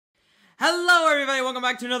everybody, welcome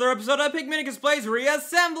back to another episode of Pikminnicus Plays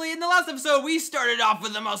Reassembly. In the last episode, we started off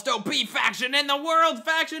with the most OP faction in the world,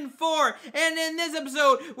 Faction 4. And in this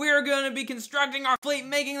episode, we are going to be constructing our fleet,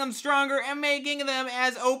 making them stronger, and making them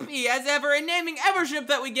as OP as ever, and naming every ship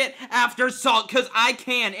that we get after Salt, because I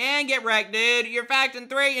can. And get wrecked, dude. You're Faction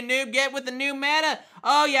 3, you noob. Get with the new meta.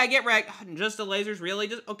 Oh, yeah, get wrecked. Just the lasers, really?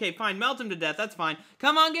 Just okay, fine. Melt him to death. That's fine.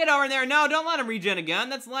 Come on, get over there. No, don't let him regen a gun.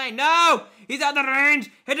 That's lame. No! He's out the range.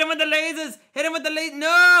 Hit him with the lasers. Hit him with the lasers.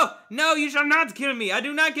 No! No, you shall not kill me. I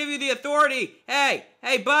do not give you the authority. Hey,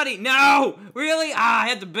 buddy. No! Really? I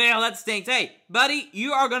had to bail. That stinks. Hey, buddy,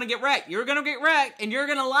 you are going to get wrecked. You're going to get wrecked, and you're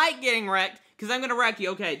going to like getting wrecked, because I'm going to wreck you.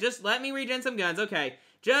 Okay, just let me regen some guns. Okay,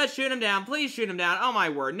 just shoot him down. Please shoot him down. Oh, my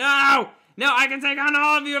word. No! No, I can take on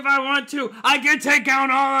all of you if I want to. I can take down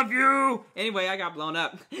all of you. Anyway, I got blown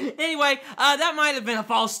up. Anyway, that might have been a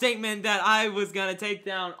false statement that I was going to take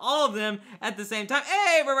down all of them at the same time.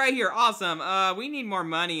 Hey, we're right here. Awesome. We need more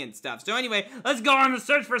money and stuff. So anyway, let's go on the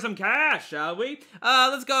search for some cash, shall we?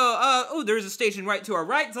 Let's go. Oh, there's a station right to our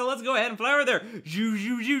right, so let's go ahead and fly over there.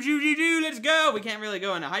 Let's go. We can't really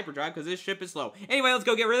go into hyperdrive because this ship is slow. Anyway, let's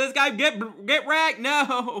go get rid of this guy. Get wrecked.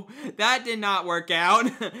 No, that did not work out.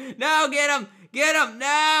 No, get him! Get him!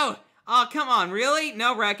 No! Oh, come on, really?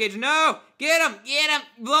 No wreckage, no! Get him! Get him!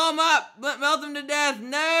 Blow him up! Melt him to death!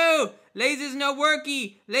 No! Lasers no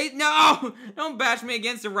worky! No! Don't bash me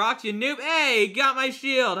against the rocks, you noob! Hey, got my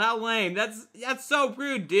shield! How lame! That's so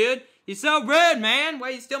rude, dude! You're so rude, man!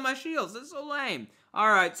 Why you steal my shields? That's so lame!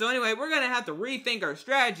 Alright, so anyway, we're gonna have to rethink our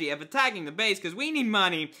strategy of attacking the base because we need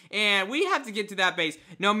money and we have to get to that base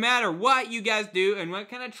no matter what you guys do and what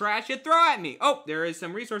kind of trash you throw at me. Oh, there is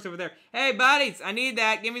some resource over there. Hey, buddies, I need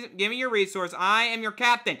that. Give me your resource. I am your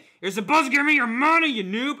captain. You're supposed to give me your money, you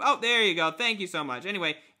noob. Oh, there you go. Thank you so much.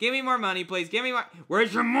 Anyway, give me more money, please. Give me more.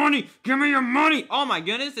 Where's your money? Give me your money. Oh, my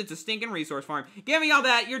goodness. It's a stinking resource farm. Give me all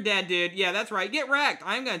that. You're dead, dude. Yeah, that's right. Get wrecked.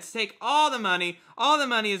 I'm going to take all the money. All the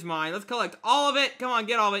money is mine. Let's collect all of it. Come on,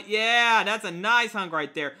 get all of it. Yeah, that's a nice hunk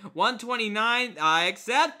right there. 129. I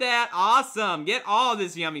accept that. Awesome. Get all of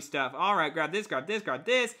this yummy stuff. All right, grab this, grab this, grab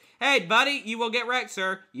this. Hey, buddy, you will get wrecked,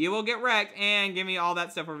 sir. You will get wrecked. And give me all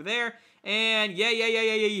that stuff over there. And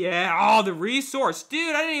yeah. Oh, the resource.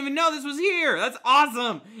 Dude, I didn't even know this was here. That's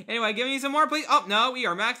awesome. Anyway, give me some more, please. Oh, no, we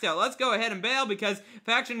are maxed out. Let's go ahead and bail because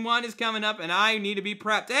Faction 1 is coming up and I need to be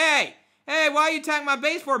prepped. Hey, why are you attacking my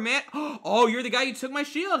base for, man? Oh, you're the guy who took my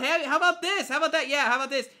shield. Hey, how about this? How about that? Yeah, how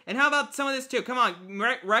about this? And how about some of this, too? Come on,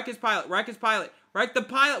 wreck his pilot. Wreck his pilot. Wreck the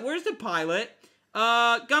pilot. Where's the pilot?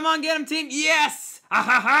 Come on, get him, team. Yes! Ha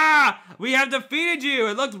ha ha! We have defeated you.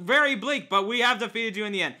 It looks very bleak, but we have defeated you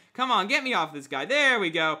in the end. Come on, get me off this guy. There we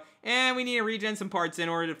go. And we need to regen some parts in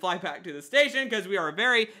order to fly back to the station because we are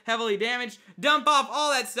very heavily damaged. Dump off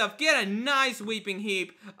all that stuff. Get a nice weeping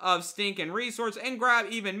heap of stinking resource and grab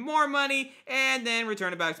even more money and then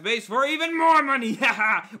return it back to base for even more money.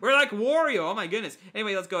 We're like Wario. Oh my goodness.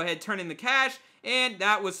 Anyway, let's go ahead, turn in the cash. And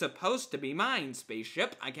that was supposed to be mine,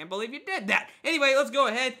 spaceship. I can't believe you did that. Anyway, let's go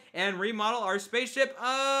ahead and remodel our spaceship.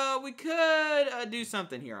 We could do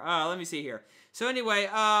something here. Let me see here. So anyway,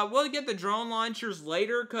 we'll get the drone launchers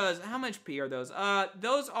later, because how much P are those?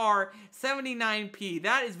 Those are 79P.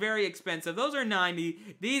 That is very expensive. Those are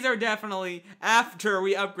 90. These are definitely after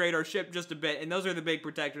we upgrade our ship just a bit, and those are the big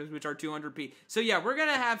protectors, which are 200P. So yeah, we're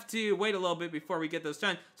gonna have to wait a little bit before we get those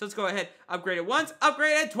done. So let's go ahead, upgrade it once,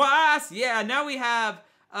 upgrade it twice. Yeah, now we have...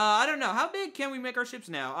 I don't know. How big can we make our ships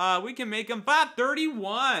now? We can make them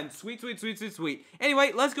 531. Sweet.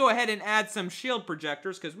 Anyway, let's go ahead and add some shield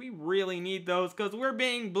projectors because we really need those because we're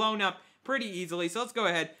being blown up pretty easily. So let's go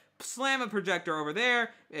ahead, slam a projector over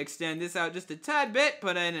there, extend this out just a tad bit,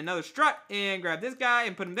 put in another strut, and grab this guy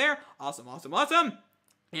and put him there. Awesome.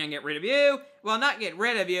 And get rid of you. Well, not get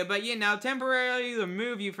rid of you, but, you know, temporarily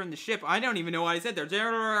remove you from the ship. I don't even know what I said there.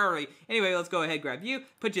 Temporarily. Anyway, let's go ahead, grab you,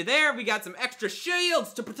 put you there. We got some extra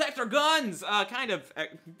shields to protect our guns. Kind of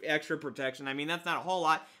extra protection. I mean, that's not a whole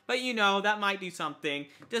lot, but, you know, that might do something.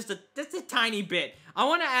 Just a tiny bit. I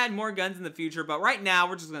want to add more guns in the future, but right now,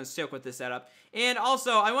 we're just going to stick with this setup. And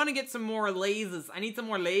also, I want to get some more lasers. I need some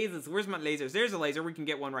more lasers. Where's my lasers? There's a laser. We can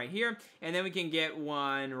get one right here. And then we can get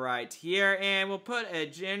one right here. And we'll put a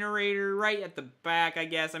generator right at the back, I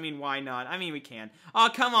guess. I mean, why not? I mean, we can. Oh,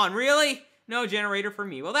 come on. Really? No generator for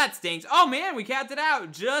me. Well, that stinks. Oh, man, we capped it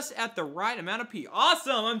out just at the right amount of P.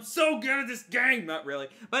 Awesome. I'm so good at this game. Not really.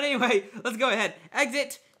 But anyway, let's go ahead.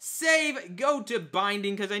 Exit. Save. Go to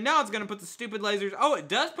binding because I know it's going to put the stupid lasers. Oh, it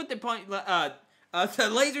does put the point... The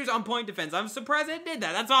lasers on point defense. I'm surprised it did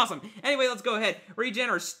that. That's awesome. Anyway, let's go ahead. Regen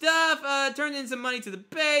our stuff. Turn in some money to the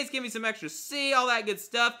base. Give me some extra C. All that good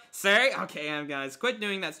stuff. Sorry. Okay, I'm guys. Quit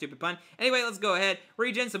doing that stupid pun. Anyway, let's go ahead.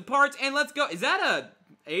 Regen some parts. And let's go. Is that a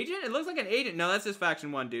agent? It looks like an agent. No, that's just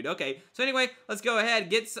faction 1, dude. Okay. So anyway, let's go ahead.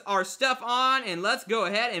 Get our stuff on. And let's go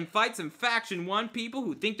ahead and fight some faction 1 people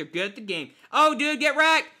who think they're good at the game. Oh, dude, get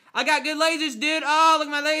wrecked. I got good lasers, dude. Oh, look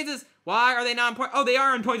at my lasers. Why are they not on point? Oh, they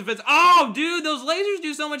are on point defense. Oh, dude, those lasers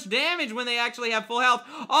do so much damage when they actually have full health.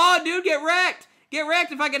 Oh, dude, get wrecked. Get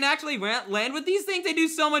wrecked. If I can actually land with these things, they do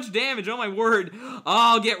so much damage. Oh, my word.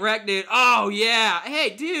 Oh, get wrecked, dude. Oh, yeah. Hey,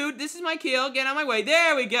 dude, this is my kill. Get out of my way.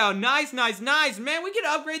 There we go. Nice, nice, nice. Man, we can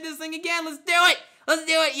upgrade this thing again. Let's do it. Let's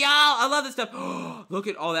do it, y'all. I love this stuff. Look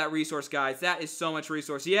at all that resource, guys. That is so much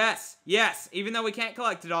resource. Yes, yes. Even though we can't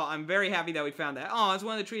collect it all, I'm very happy that we found that. Oh, it's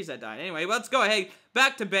one of the trees that died. Anyway, let's go ahead.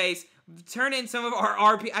 Back to base. Turn in some of our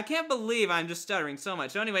RP. I can't believe I'm just stuttering so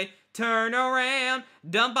much. So anyway, turn around.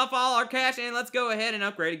 Dump off all our cash, and let's go ahead and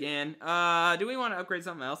upgrade again. Do we want to upgrade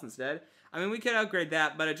something else instead? I mean, we could upgrade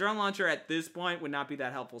that, but a drone launcher at this point would not be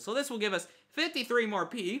that helpful. So this will give us 53 more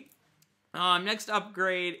P. Next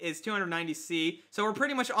upgrade is 290C, so we're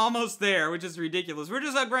pretty much almost there, which is ridiculous. We're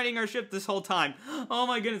just upgrading our ship this whole time. Oh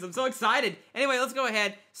my goodness, I'm so excited. Anyway, let's go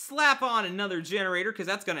ahead, slap on another generator, because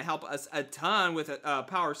that's going to help us a ton with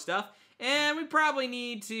power stuff. And we probably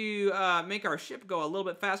need to make our ship go a little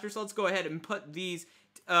bit faster, so let's go ahead and put these,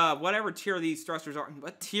 whatever tier these thrusters are.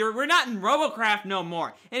 What tier? We're not in Robocraft no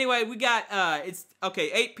more. Anyway, we got, it's,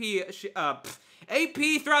 okay,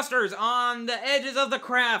 8P thrusters on the edges of the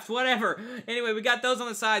craft, whatever. Anyway, we got those on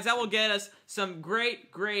the sides. That will get us some great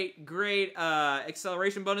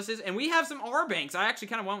acceleration bonuses. And we have some R-banks. I actually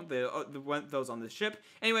kind of want those on this ship.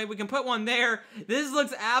 Anyway, we can put one there. This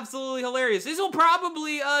looks absolutely hilarious. This will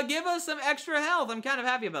probably give us some extra health. I'm kind of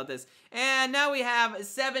happy about this. And now we have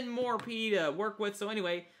 7 more P to work with. So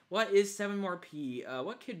anyway, what is 7 more P?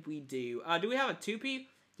 What could we do? Do we have a 2P?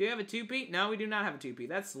 Do we have a 2P? No, we do not have a 2P.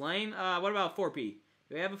 That's lame. What about a 4P?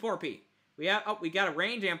 Do we have a 4P? We have, oh, we got a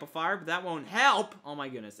range amplifier, but that won't help. Oh my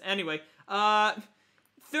goodness. Anyway,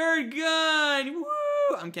 third gun.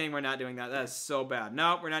 Woo! I'm kidding, we're not doing that. That is so bad.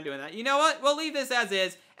 No, we're not doing that. You know what? We'll leave this as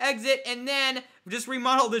is. Exit, and then just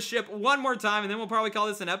remodel the ship one more time, and then we'll probably call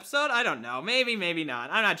this an episode? I don't know. Maybe, maybe not.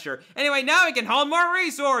 I'm not sure. Anyway, now we can hold more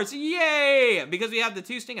resource. Yay! Because we have the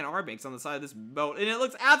 2 stinging R-banks on the side of this boat, and it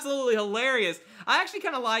looks absolutely hilarious. I actually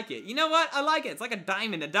kind of like it. You know what? I like it. It's like a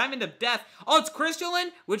diamond of death. Oh, it's crystalline,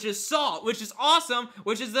 which is salt, which is awesome,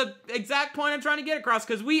 which is the exact point I'm trying to get across,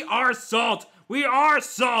 because we are salt. We are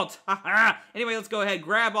salt! Haha! Anyway, let's go ahead,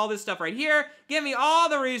 grab all this stuff right here. Give me all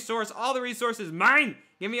the resource. All the resources mine.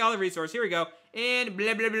 Give me all the resource. Here we go. And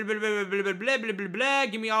blah, blah, blah, blah, blah, blah, blah, blah, blah, blah, blah.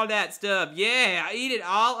 Give me all that stuff. Yeah, eat it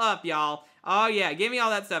all up, y'all. Oh, yeah, give me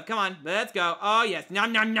all that stuff. Come on, let's go. Oh, yes.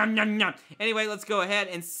 Nom, nom, nom, nom, nom. Anyway, let's go ahead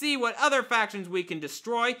and see what other factions we can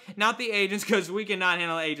destroy. Not the agents, because we cannot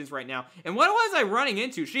handle agents right now. And what was I running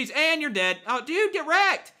into? She's, and you're dead. Oh, dude, get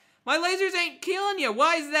wrecked. My lasers ain't killing you.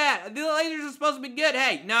 Why is that? The lasers are supposed to be good.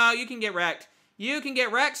 Hey, no, you can get wrecked. You can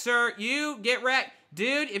get wrecked, sir. You get wrecked.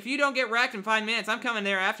 Dude, if you don't get wrecked in 5 minutes, I'm coming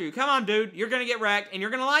there after you. Come on, dude. You're gonna get wrecked, and you're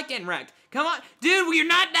gonna like getting wrecked. Come on. Dude, you're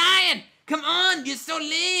not dying. Come on. You're so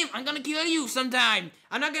lame. I'm gonna kill you sometime.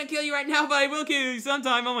 I'm not gonna kill you right now, but I will kill you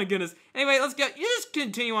sometime. Oh, my goodness. Anyway, let's go. You just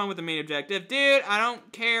continue on with the main objective. Dude, I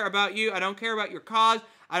don't care about you. I don't care about your cause.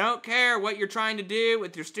 I don't care what you're trying to do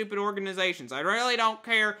with your stupid organizations. I really don't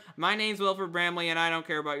care. My name's Wilford Bramley, and I don't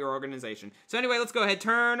care about your organization. So anyway, let's go ahead.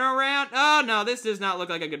 Turn around. Oh, no, this does not look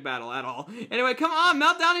like a good battle at all. Anyway, come on.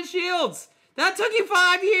 Meltdown and shields. That took you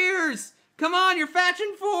 5 years. Come on, you're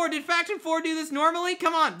Faction 4. Did Faction 4 do this normally?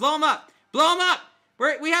 Come on, blow them up. Blow them up.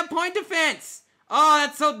 We have point defense. Oh,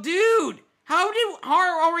 that's so... Dude, how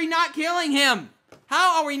are we not killing him?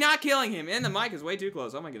 How are we not killing him? And the mic is way too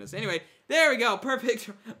close. Oh, my goodness. Anyway... There we go. Perfect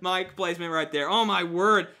mic placement right there. Oh, my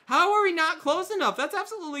word. How are we not close enough? That's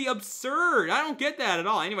absolutely absurd. I don't get that at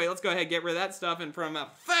all. Anyway, let's go ahead and get rid of that stuff in from my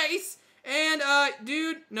face. And,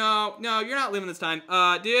 dude, no, you're not living this time.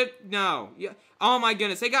 Dude, no. Oh, my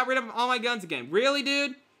goodness. They got rid of all my guns again. Really,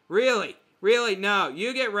 dude? Really? Really? No.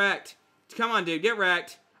 You get wrecked. Come on, dude. Get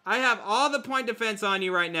wrecked. I have all the point defense on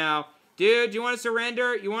you right now. Dude, do you want to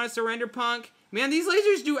surrender? You want to surrender, punk? Man, these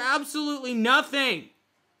lasers do absolutely nothing.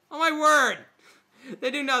 Oh, my word.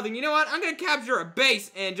 They do nothing. You know what? I'm gonna capture a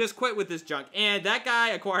base and just quit with this junk. And that guy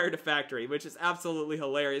acquired a factory, which is absolutely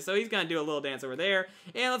hilarious. So he's gonna do a little dance over there.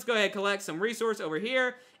 And let's go ahead and collect some resource over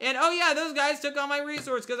here. And oh yeah, those guys took all my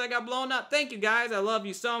resource because I got blown up. Thank you guys. I love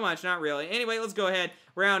you so much. Not really. Anyway, let's go ahead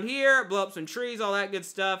around here, blow up some trees, all that good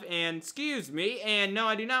stuff. And excuse me. And no,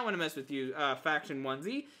 I do not want to mess with you, faction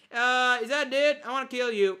onesie. Is that it? I want to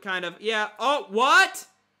kill you, kind of. Yeah. Oh, what?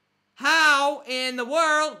 How in the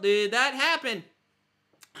world did that happen?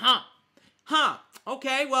 Huh.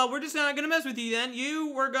 Okay, well, we're just not gonna mess with you then.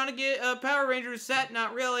 You were gonna get a Power Ranger set,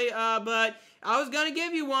 not really, but I was gonna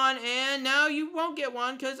give you one, and now you won't get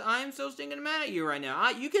one because I'm so stinking mad at you right now.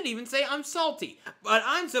 You could even say I'm salty, but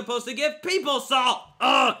I'm supposed to give people salt.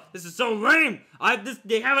 Ugh, this is so lame.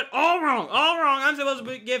 They have it all wrong, I'm supposed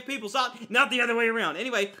to give people salt, not the other way around.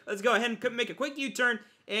 Anyway, let's go ahead and make a quick U-turn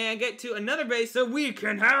and get to another base so we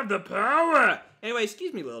can have the power. Anyway,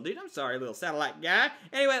 excuse me, little dude. I'm sorry, little satellite guy.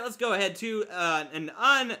 Anyway, let's go ahead to an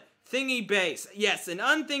unthingy base. Yes, an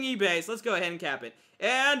unthingy base. Let's go ahead and cap it.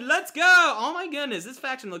 And let's go! Oh my goodness, this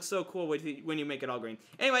faction looks so cool when you make it all green.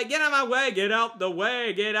 Anyway, get out of my way. Get out the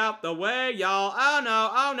way. Get out the way, y'all. Oh no,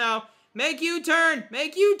 oh no. Make U-turn.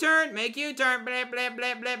 Make U-turn. Make U-turn. Blah, blah,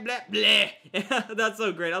 blah, blah, blah, blah. That's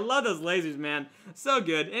so great. I love those lasers, man. So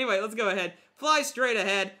good. Anyway, let's go ahead. Fly straight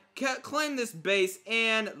ahead. Claim this base,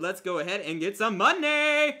 and let's go ahead and get some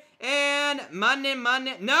money. And money.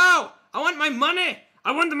 No! I want my money!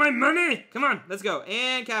 I want my money! Come on, let's go.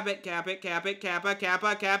 And cap it. Cap it.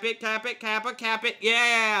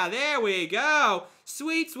 Yeah, there we go.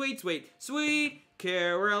 Sweet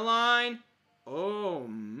Caroline. Oh,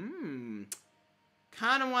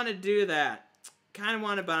 kind of want to do that. Kind of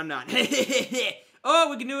want to, but I'm not.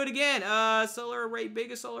 Oh, we can do it again. Solar array,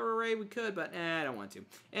 biggest solar array we could, but I don't want to.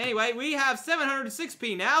 Anyway, we have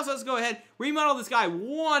 706p now, so let's go ahead, remodel this guy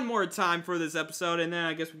one more time for this episode, and then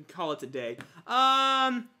I guess we can call it a day.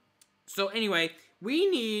 So anyway, we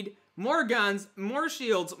need more guns, more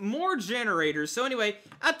shields, more generators. So anyway,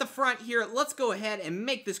 at the front here, let's go ahead and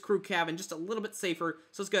make this crew cabin just a little bit safer.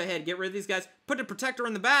 So let's go ahead and get rid of these guys. Put a protector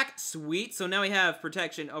in the back. Sweet. So now we have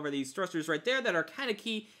protection over these thrusters right there that are kind of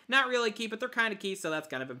key. Not really key, but they're kind of key, so that's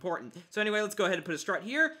kind of important. So anyway, let's go ahead and put a strut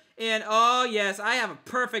here. And oh yes, I have a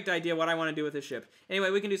perfect idea what I want to do with this ship. Anyway,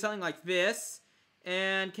 we can do something like this.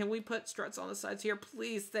 And can we put struts on the sides here?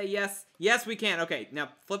 Please say yes. Yes, we can. Okay, now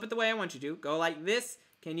flip it the way I want you to. Go like this.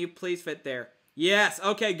 Can you please fit there? Yes.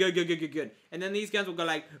 Okay, good. And then these guns will go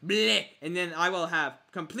like, bleh, and then I will have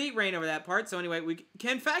complete reign over that part. So anyway,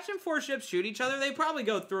 can Faction 4 ships shoot each other? They probably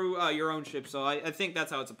go through your own ship, so I think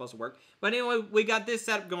that's how it's supposed to work. But anyway, we got this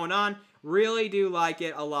setup going on. Really do like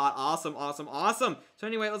it a lot. Awesome. So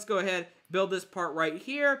anyway, let's go ahead, build this part right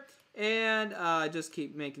here, and just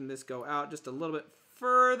keep making this go out just a little bit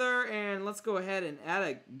further, and let's go ahead and add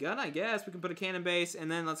a gun, I guess. We can put a cannon base,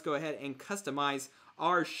 and then let's go ahead and customize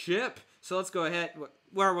our ship. So let's go ahead.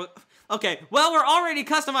 Okay, well, we're already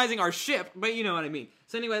customizing our ship, but you know what I mean.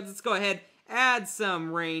 So anyway, let's go ahead, add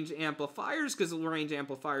some range amplifiers, because the range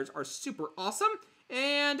amplifiers are super awesome.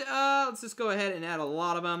 And let's just go ahead and add a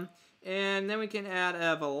lot of them. And then we can add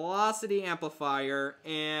a velocity amplifier,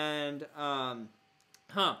 and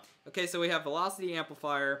okay, so we have velocity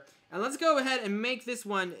amplifier. And let's go ahead and make this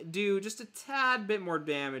one do just a tad bit more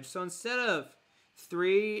damage. So instead of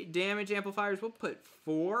 3 damage amplifiers, we'll put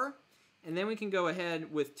 4. And then we can go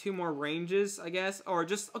ahead with 2 more ranges, I guess. Or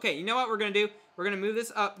just, okay, you know what we're going to do? We're going to move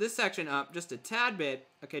this section up just a tad bit.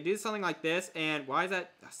 Okay, do something like this. And why is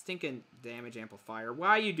that a stinking damage amplifier?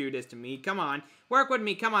 Why you do this to me? Come on. Work with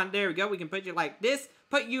me. Come on. There we go. We can put you like this.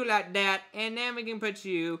 Put you like that. And then we can put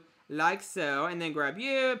you like so. And then grab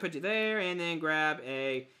you. Put you there. And then grab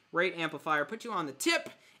a rate amplifier. Put you on the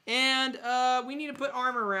tip. And we need to put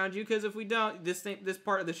armor around you, because if we don't, this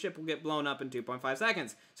part of the ship will get blown up in 2.5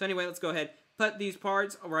 seconds. So anyway, let's go ahead, put these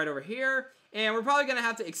parts right over here. And we're probably going to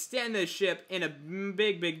have to extend this ship in a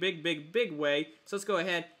big way. So let's go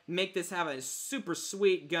ahead, make this have a super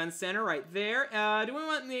sweet gun center right there. Do we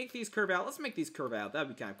want to make these curve out? Let's make these curve out. That'd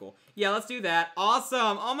be kind of cool. Yeah, let's do that.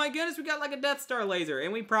 Awesome. Oh my goodness, we got like a Death Star laser.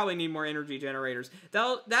 And we probably need more energy generators.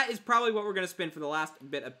 That is probably what we're going to spend for the last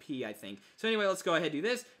bit of P, I think. So anyway, let's go ahead and do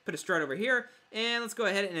this. Put a strut over here. And let's go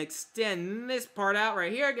ahead and extend this part out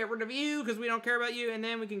right here. Get rid of you, because we don't care about you. And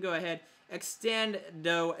then we can go ahead, extend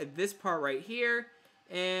this part right here,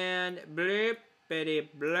 and blurp, bitty,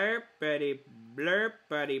 blurp, bitty, blurp,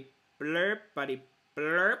 buddy, blurp, buddy,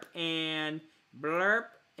 blurp, and blurp,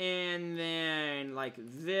 and then like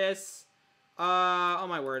this. Oh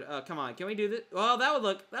my word! Come on, can we do this? Well, that would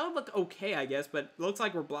look okay, I guess, but it looks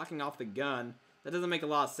like we're blocking off the gun. That doesn't make a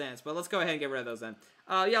lot of sense, but let's go ahead and get rid of those then.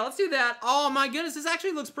 Yeah, let's do that. Oh my goodness, this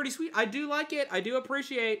actually looks pretty sweet. I do like it. I do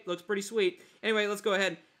appreciate. Looks pretty sweet. Anyway, let's go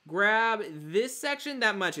ahead. Grab this section,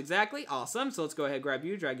 that much exactly. Awesome. So let's go ahead, grab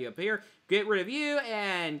you, drag you up here, get rid of you,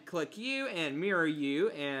 and click you, and mirror you,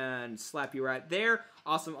 and slap you right there.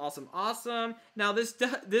 Awesome, awesome, awesome. Now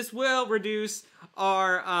this will reduce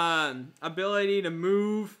our ability to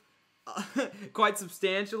move quite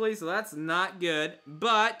substantially, so that's not good.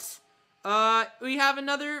 But we have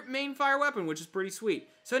another main fire weapon, which is pretty sweet.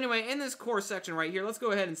 So anyway, in this core section right here, let's go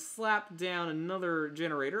ahead and slap down another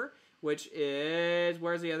generator, which is,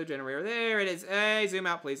 where's the other generator? There it is. Hey, zoom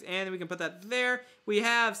out, please. And then we can put that there. We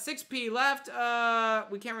have 6p left.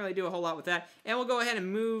 We can't really do a whole lot with that. And we'll go ahead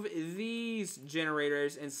and move these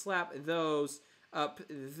generators and slap those up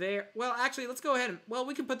there. Well, actually, let's go ahead and, well,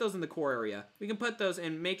 we can put those in the core area. We can put those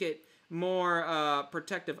and make it more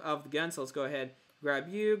protective of the gun. So let's go ahead, grab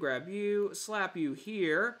you, slap you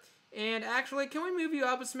here. And actually, can we move you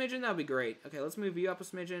up a smidgen? That would be great. Okay, let's move you up a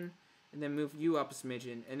smidgen. And then move you up a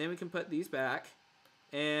smidgen. And then we can put these back.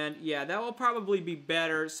 And yeah, that will probably be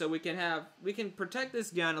better. So we can protect this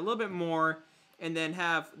gun a little bit more. And then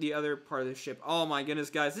have the other part of the ship. Oh my goodness,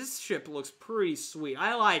 guys. This ship looks pretty sweet.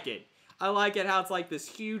 I like it. I like it how it's like this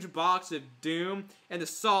huge box of doom. And the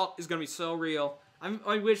salt is going to be so real.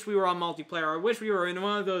 I wish we were on multiplayer. I wish we were in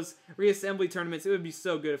one of those reassembly tournaments. It would be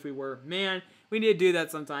so good if we were. Man, we need to do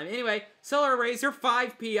that sometime. Anyway, solar arrays. They're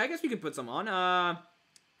 5p. I guess we could put some on.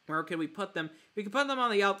 Where can we put them? We can put them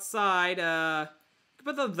on the outside. We can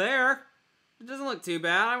put them there. It doesn't look too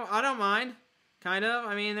bad. I don't mind. Kind of.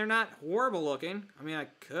 I mean, they're not horrible looking. I mean, I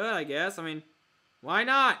could, I guess. I mean, why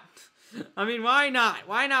not? I mean, why not?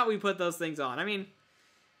 Why not we put those things on? I mean,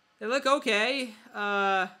 they look okay.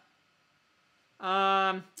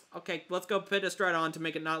 Okay, let's go put a strut on to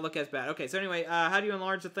make it not look as bad. Okay, so anyway, how do you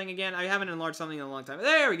enlarge the thing again? I haven't enlarged something in a long time.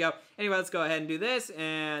 There we go. Anyway, let's go ahead and do this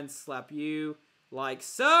and slap you. Like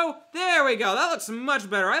so. There we go. That looks much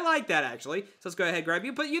better. I like that, actually. So let's go ahead, grab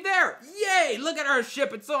you, put you there. Yay! Look at our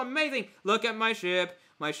ship. It's so amazing. Look at my ship.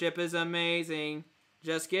 My ship is amazing.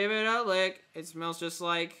 Just give it a lick. It smells just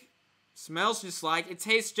like... it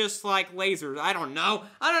tastes just like lasers. I don't know.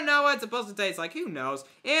 I don't know what it's supposed to taste like. Who knows?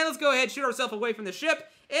 And let's go ahead, shoot ourselves away from the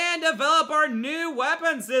ship, and develop our new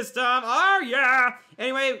weapon system. Oh, yeah.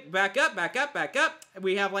 Anyway, back up, back up, back up.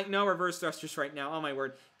 We have, like, no reverse thrusters right now. Oh, my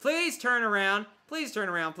word. Please turn around. Please turn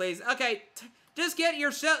around, please. Okay, just get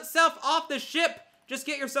yourself off the ship. Just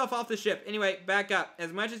get yourself off the ship. Anyway, back up.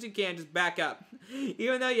 As much as you can, just back up.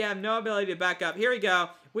 Even though you have no ability to back up. Here we go.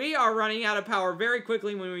 We are running out of power very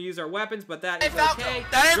quickly when we use our weapons, but that is okay.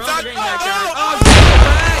 Oh, you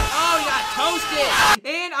got toasted.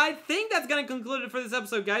 And I think that's going to conclude it for this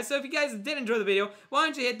episode, guys. So if you guys did enjoy the video, why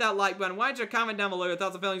don't you hit that like button? Why don't you comment down below your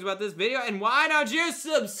thoughts and feelings about this video? And why don't you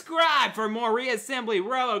subscribe for more reassembly,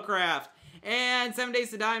 Robocraft, and 7 Days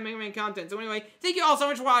to Die and Mega Man content. So anyway, thank you all so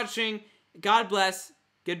much for watching. God bless.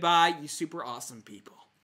 Goodbye, you super awesome people.